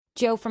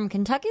Joe from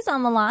Kentucky's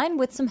on the line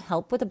with some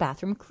help with a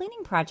bathroom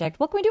cleaning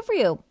project. What can we do for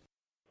you?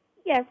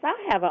 Yes, I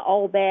have an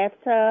old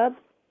bathtub,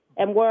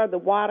 and where the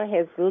water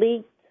has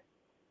leaked,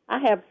 I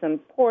have some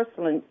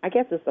porcelain. I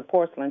guess it's a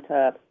porcelain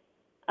tub.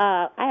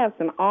 I have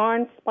some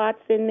orange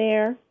spots in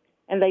there,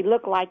 and they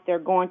look like they're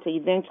going to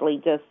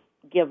eventually just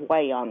give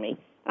way on me.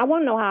 I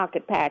want to know how I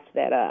could patch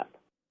that up.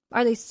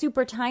 Are they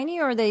super tiny,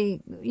 or are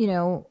they,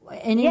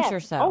 an inch or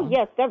so? Oh,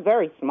 yes, they're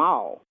very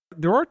small.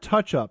 There are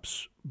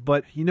touch-ups,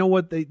 but you know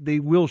what? They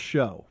will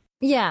show.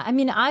 Yeah, I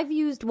mean, I've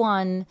used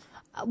one.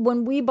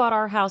 When we bought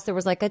our house, there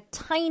was like a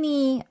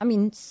tiny,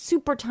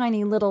 super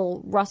tiny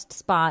little rust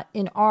spot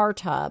in our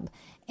tub.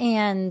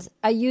 And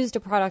I used a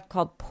product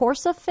called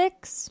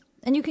Porc-a-Fix.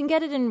 And you can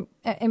get it in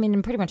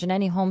pretty much in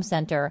any home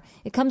center.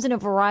 It comes in a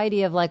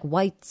variety of like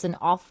whites and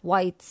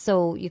off-whites.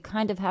 So you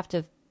kind of have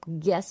to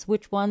guess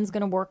which one's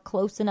going to work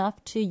close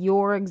enough to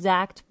your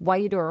exact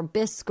white or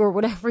bisque or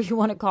whatever you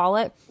want to call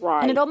it.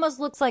 Right. And it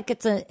almost looks like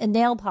it's a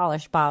nail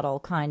polish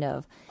bottle, kind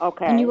of.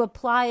 Okay. And you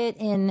apply it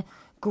in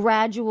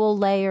gradual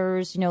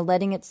layers,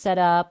 letting it set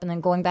up and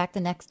then going back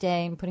the next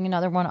day and putting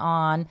another one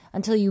on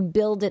until you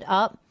build it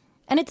up.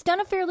 And it's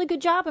done a fairly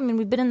good job.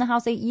 We've been in the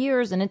house 8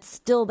 years and it's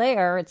still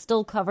there. It's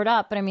still covered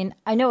up. But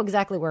I know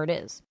exactly where it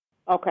is.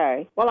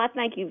 Okay. Well, I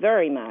thank you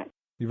very much.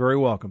 You're very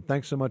welcome.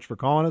 Thanks so much for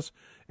calling us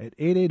at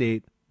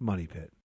 888-MONEY-PIT.